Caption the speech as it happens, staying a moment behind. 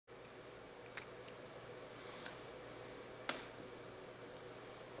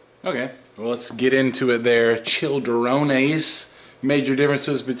Okay, well, let's get into it there, childrones. Major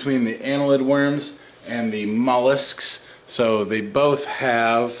differences between the annelid worms and the mollusks. So they both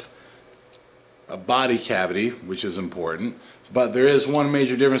have a body cavity, which is important, but there is one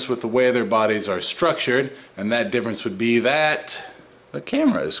major difference with the way their bodies are structured, and that difference would be that the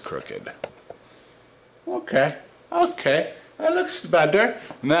camera is crooked. Okay, that looks better.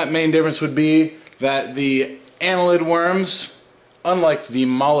 And that main difference would be that the annelid worms, unlike the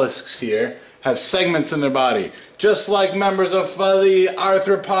mollusks here, have segments in their body. Just like members of the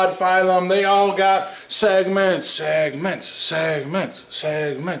arthropod phylum, they all got segments, segments, segments,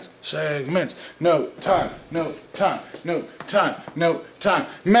 segments, segments. No time, no time, no time, no time.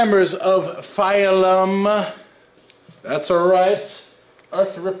 Members of phylum, that's alright,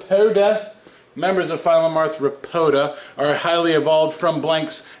 Arthropoda. Members of phylum Arthropoda are highly evolved from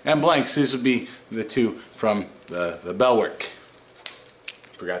blanks and blanks. These would be the two from the bellwork.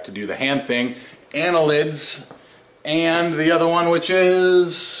 Forgot to do the hand thing. Annelids, and the other one, which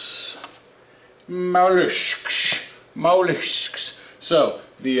is mollusks. Mollusks. So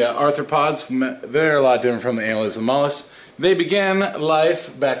the arthropods, they're a lot different from the annelids and mollusks. They began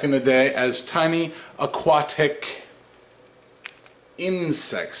life back in the day as tiny aquatic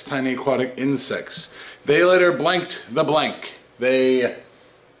insects. Tiny aquatic insects. They later blanked the blank. They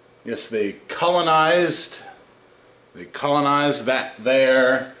colonized. They colonized that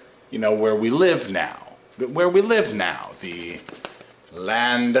there, you know, where we live now. Where we live now, the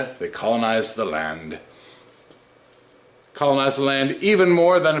land. They colonized the land. Colonized the land even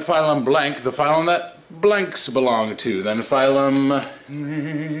more than phylum blank, the phylum that blanks belong to, than phylum.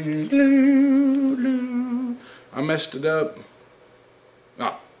 I messed it up.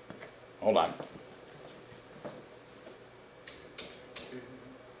 Oh, hold on.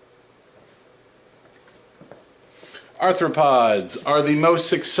 Arthropods are the most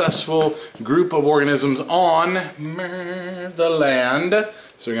successful group of organisms on the land.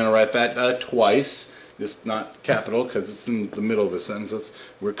 So we're going to write that twice, just not capital because it's in the middle of a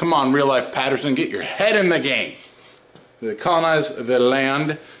sentence. Come on, real life Patterson, get your head in the game. They colonize the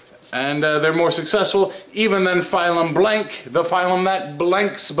land, and they're more successful even than phylum blank, the phylum that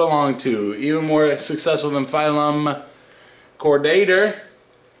blanks belong to. Even more successful than phylum chordator.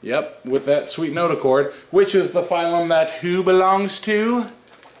 Yep, with that sweet notochord, which is the phylum that who belongs to?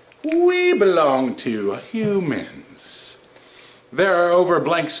 We belong to, humans. There are over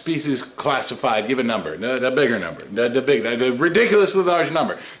blank species classified. Give a number, a bigger number, a ridiculously large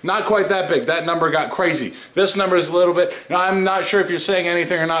number. Not quite that big. That number got crazy. This number is a little bit, I'm not sure if you're saying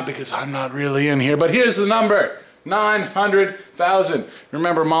anything or not because I'm not really in here, but here's the number. 900,000.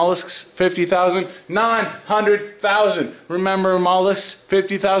 Remember mollusks? 50,000. 900,000. Remember mollusks?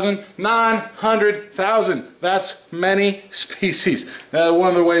 50,000. 900,000. That's many species. One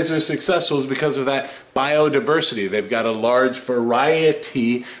of the ways they're successful is because of that biodiversity. They've got a large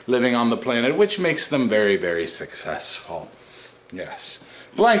variety living on the planet, which makes them very, very successful. Yes.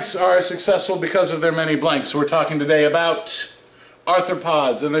 Blanks are successful because of their many blanks. We're talking today about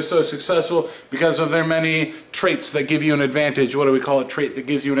arthropods, and they're so successful because of their many traits that give you an advantage. What do we call a trait that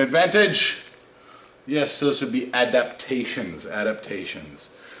gives you an advantage? Yes, those would be adaptations.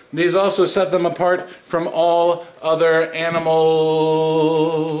 Adaptations. These also set them apart from all other animal,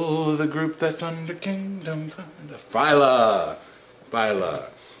 the group that's under kingdom, phyla.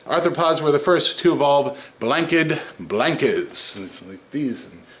 Phyla. Arthropods were the first to evolve blanked blankers. It's like these.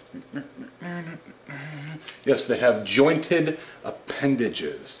 Yes, they have jointed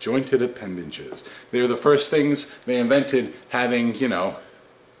appendages. Jointed appendages. They were the first things they invented having, you know,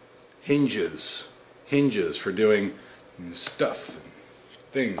 hinges. Hinges for doing stuff and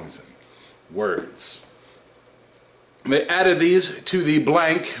things and words. They added these to the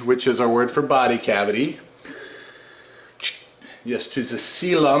blank, which is our word for body cavity. Yes, to the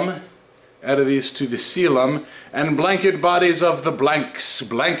coelom. Added these to the coelom, and blanket bodies of the blanks.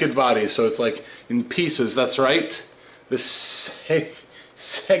 Blanket bodies, so it's like in pieces, that's right. The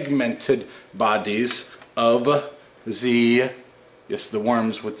segmented bodies of the, yes, the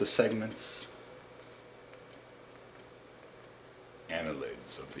worms with the segments.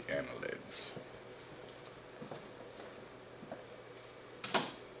 Annelids of the annelids.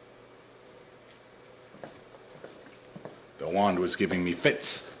 The wand was giving me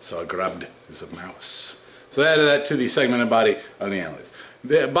fits, so I grabbed as a mouse. So I added that to the segmented body of the annelids.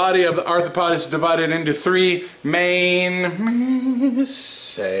 The body of the arthropod is divided into three main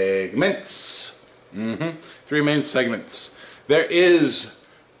segments. Three main segments. There is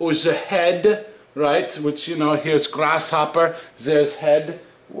the head, right, which, you know, here's grasshopper, there's head,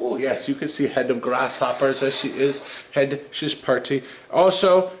 Oh yes, you can see head of grasshoppers as she is. Head, she's party.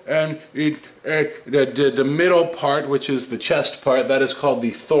 Also, and the middle part, which is the chest part, that is called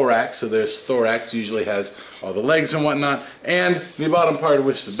the thorax. So there's thorax, usually has all the legs and whatnot. And the bottom part,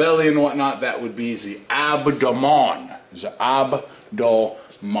 which is the belly and whatnot, that would be the abdomen. The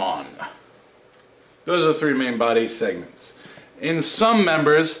abdomen. Those are the three main body segments. In some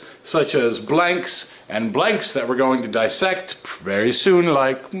members, such as blanks and blanks that we're going to dissect very soon,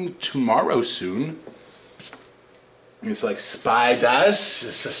 like tomorrow soon. It's like spiders,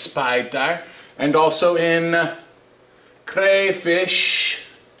 it's a spider. And also in crayfish.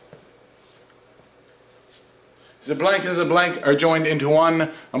 The blank and the blank are joined into one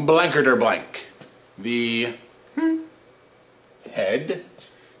blanketer blank. The head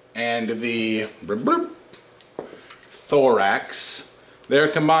and the thorax, they're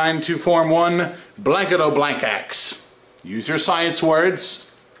combined to form one blanketo-blankax. Use your science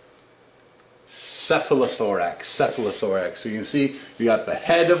words. Cephalothorax, cephalothorax. So you can see you got the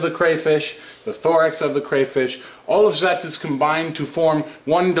head of the crayfish, the thorax of the crayfish. All of that is combined to form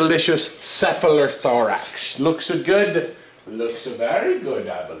one delicious cephalothorax. Looks good? Looks very good,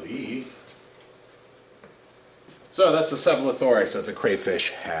 I believe. So that's the cephalothorax that the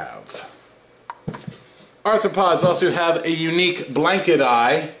crayfish have. Arthropods also have a unique blanket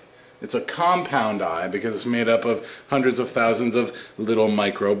eye. It's a compound eye because it's made up of hundreds of thousands of little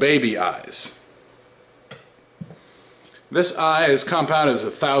micro baby eyes. This eye is compounded as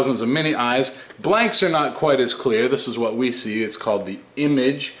thousands of mini eyes. Blanks are not quite as clear. This is what we see. It's called the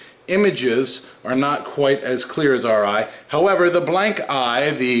image. Images are not quite as clear as our eye. However, the blank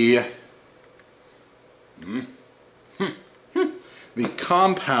eye, the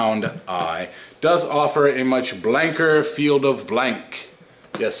compound eye, does offer a much blanker field of blank.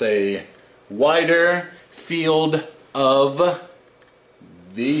 Yes, a wider field of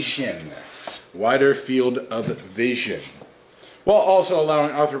vision. Wider field of vision. While also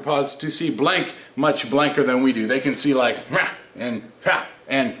allowing arthropods to see blank much blanker than we do. They can see like and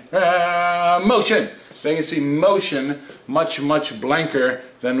motion. They can see motion much blanker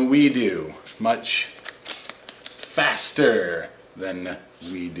than we do. Much faster than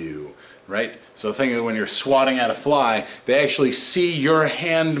we do, right? So think of when you're swatting at a fly, they actually see your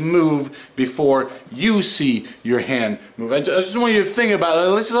hand move before you see your hand move. I just want you to think about it.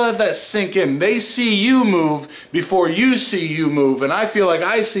 Let's just let that sink in. They see you move before you see you move, and I feel like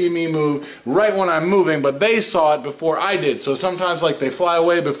I see me move right when I'm moving, but they saw it before I did. So sometimes like they fly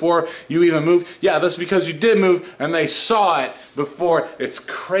away before you even move. Yeah, that's because you did move and they saw it before. It's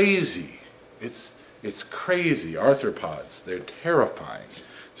crazy. It's crazy. Arthropods, they're terrifying.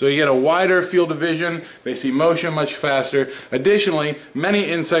 So you get a wider field of vision, they see motion much faster. Additionally, many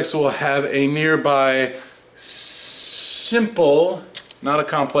insects will have a nearby simple, not a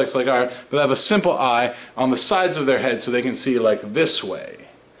complex like ours, but have a simple eye on the sides of their head so they can see like this way.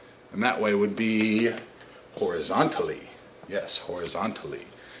 And that way would be horizontally. Yes, horizontally.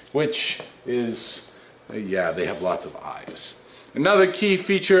 Which is, yeah, they have lots of eyes. Another key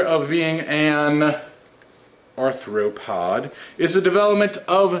feature of being an arthropod is the development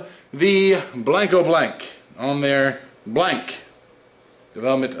of the blanko blank on their blank.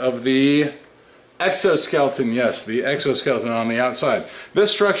 Development of the exoskeleton, yes, the exoskeleton on the outside.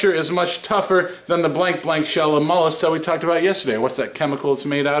 This structure is much tougher than the blank shell of mollusks that we talked about yesterday. What's that chemical it's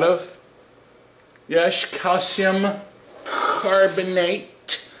made out of? Yes, calcium carbonate.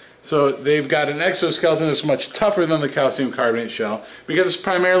 So they've got an exoskeleton that's much tougher than the calcium carbonate shell because it's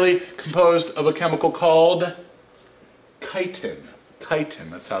primarily composed of a chemical called chitin.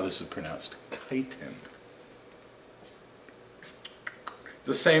 Chitin, that's how this is pronounced. Chitin.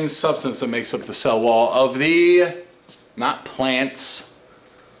 The same substance that makes up the cell wall of the, not plants,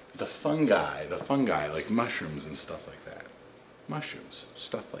 the fungi like mushrooms and stuff like that. Mushrooms,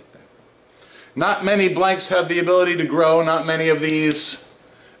 stuff like that. Not many blanks have the ability to grow, not many of these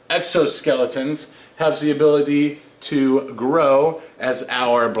exoskeletons have the ability to grow as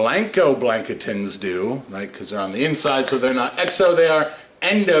our blanketins do, right? Because they're on the inside, so they're not exo, they are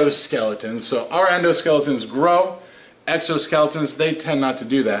endoskeletons. So our endoskeletons grow, exoskeletons, they tend not to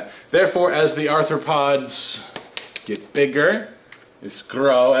do that. Therefore, as the arthropods get bigger, as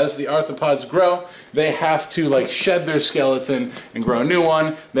the arthropods grow, they have to like shed their skeleton and grow a new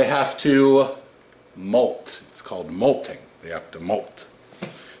one. They have to molt. It's called molting. They have to molt.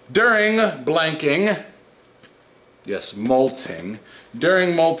 During blanking, yes, molting,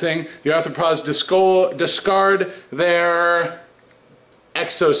 during molting, the arthropods discard their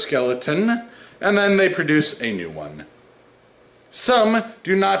exoskeleton, and then they produce a new one. Some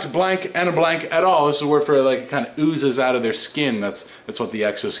do not blank and blank at all. This is a word for like it kind of oozes out of their skin. That's what the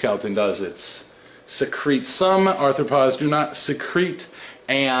exoskeleton does. It's secrete. Some arthropods do not secrete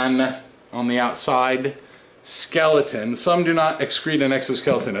an on the outside skeleton. Some do not excrete an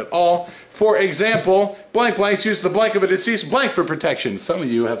exoskeleton at all. For example, blank blanks use the blank of a deceased blank for protection. Some of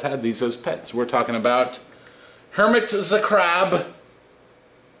you have had these as pets. We're talking about Hermit the crab.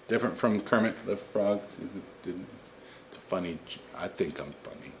 Different from Kermit the frog. It's funny. I think I'm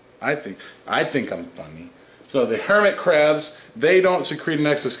funny. I think I'm funny. So the hermit crabs, they don't secrete an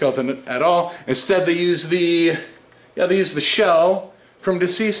exoskeleton at all. Instead, they use the shell from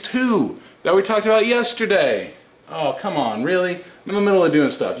deceased who that we talked about yesterday. Oh, come on, really? I'm in the middle of doing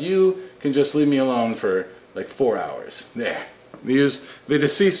stuff. You can just leave me alone for like 4 hours. There. We use the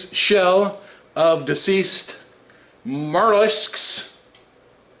deceased shell of deceased mollusks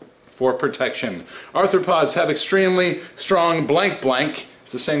for protection. Arthropods have extremely strong blank blank.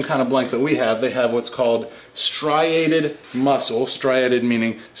 It's the same kind of blank that we have. They have what's called striated muscle, striated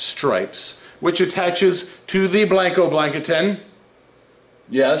meaning stripes, which attaches to the blankoblanketon.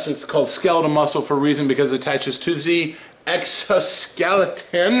 Yes, it's called skeletal muscle for a reason, because it attaches to the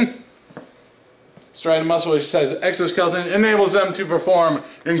exoskeleton. Striated muscle which attaches to the exoskeleton enables them to perform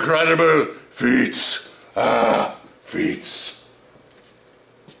incredible feats. Feats.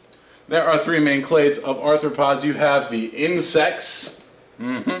 There are three main clades of arthropods. You have the insects,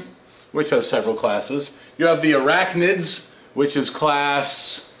 which has several classes. You have the arachnids, which is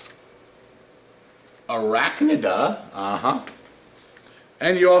class Arachnida.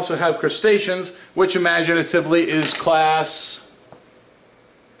 And you also have crustaceans, which imaginatively is class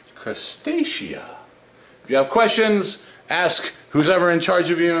Crustacea. If you have questions, ask who's ever in charge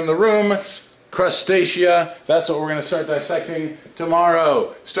of you in the room. Crustacea, that's what we're going to start dissecting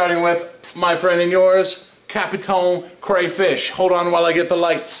tomorrow. Starting with my friend and yours, Capiton Crayfish. Hold on while I get the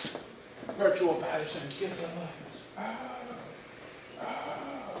lights. Virtual Patterson, get the lights.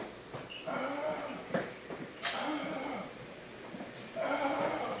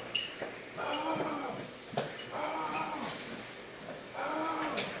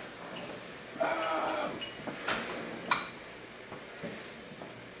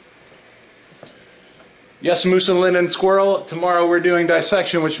 Yes, moose and linden squirrel. Tomorrow we're doing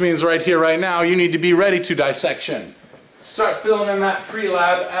dissection, which means right here, right now, you need to be ready to dissection. Start filling in that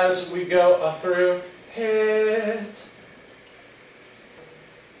pre-lab as we go through it.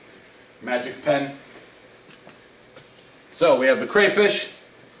 Magic pen. So we have the crayfish.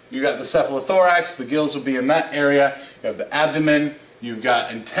 You got the cephalothorax. The gills will be in that area. You have the abdomen. You've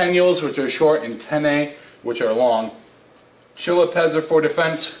got antennules, which are short, antennae, which are long. Chilipeds are for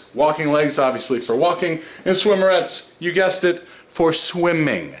defense, walking legs obviously for walking, and swimmerettes, you guessed it, for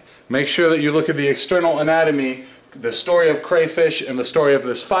swimming. Make sure that you look at the external anatomy. The story of crayfish and the story of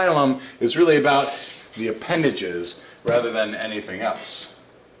this phylum is really about the appendages rather than anything else.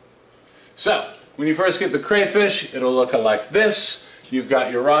 So, when you first get the crayfish, it'll look like this. You've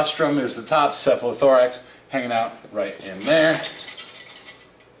got your rostrum is the top, cephalothorax hanging out right in there.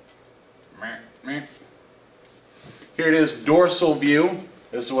 Here it is, dorsal view.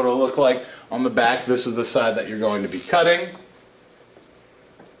 This is what it'll look like on the back. This is the side that you're going to be cutting.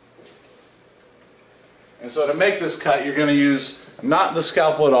 And so to make this cut, you're going to use not the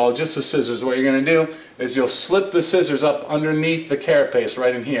scalpel at all, just the scissors. What you're going to do is you'll slip the scissors up underneath the carapace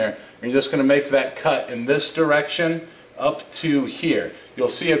right in here. And you're just going to make that cut in this direction up to here. You'll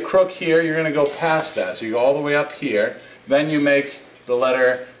see a crook here. You're going to go past that. So you go all the way up here. Then you make the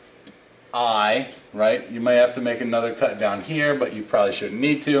letter I, right? You may have to make another cut down here, but you probably shouldn't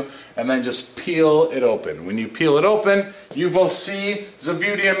need to. And then just peel it open. When you peel it open, you will see the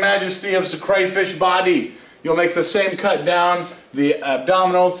beauty and majesty of the crayfish body. You'll make the same cut down the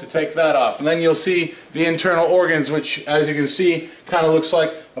abdominal to take that off. And then you'll see the internal organs, which, as you can see, kind of looks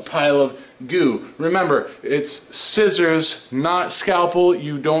like a pile of goo. Remember, it's scissors, not scalpel.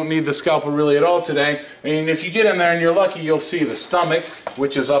 You don't need the scalpel really at all today. And if you get in there and you're lucky, you'll see the stomach,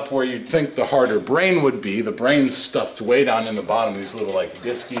 which is up where you'd think the heart or brain would be. The brain's stuffed way down in the bottom, these little like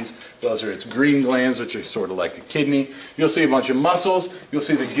discies. Those are its green glands, which are sort of like a kidney. You'll see a bunch of muscles. You'll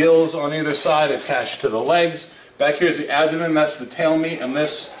see the gills on either side attached to the legs. Back here's the abdomen, that's the tail meat, and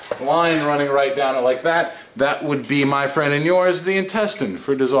this line running right down it like that, that would be, my friend and yours, the intestine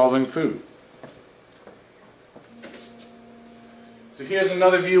for dissolving food. So here's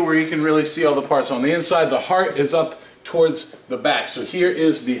another view where you can really see all the parts. On the inside, the heart is up towards the back. So here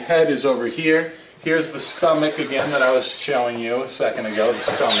is the head is over here. Here's the stomach again that I was showing you a second ago, the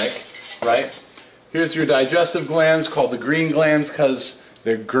stomach, right? Here's your digestive glands called the green glands because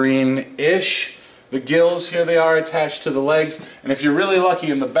they're greenish. the gills, here they are attached to the legs, and if you're really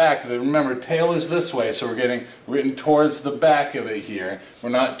lucky in the back, remember tail is this way, so we're getting towards the back of it here. We're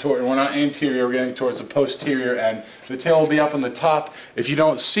not anterior, we're getting towards the posterior end. The tail will be up on the top. If you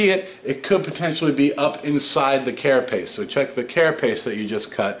don't see it, it could potentially be up inside the carapace. So check the carapace that you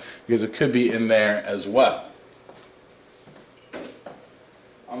just cut, because it could be in there as well.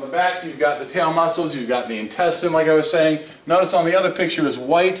 On the back, you've got the tail muscles, you've got the intestine, like I was saying. Notice on the other picture is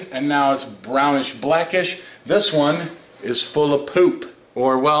white, and now it's brownish blackish. This one is full of poop,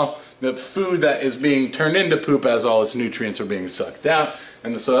 or, well, the food that is being turned into poop as all its nutrients are being sucked out.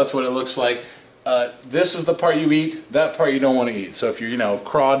 And so that's what it looks like. This is the part you eat, that part you don't want to eat. So if you're,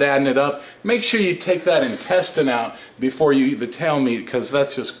 crawdadding it up, make sure you take that intestine out before you eat the tail meat, because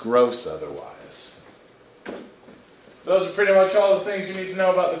that's just gross otherwise. Those are pretty much all the things you need to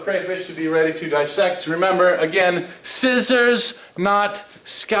know about the crayfish to be ready to dissect. Remember, again, scissors, not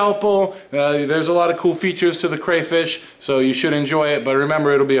scalpel. There's a lot of cool features to the crayfish, so you should enjoy it. But remember,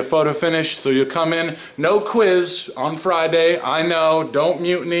 it'll be a photo finish, so you'll come in, no quiz on Friday. I know, don't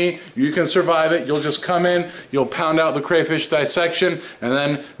mutiny. You can survive it. You'll just come in, you'll pound out the crayfish dissection, and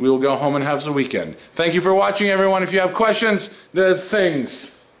then we'll go home and have the weekend. Thank you for watching, everyone. If you have questions, the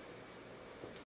things.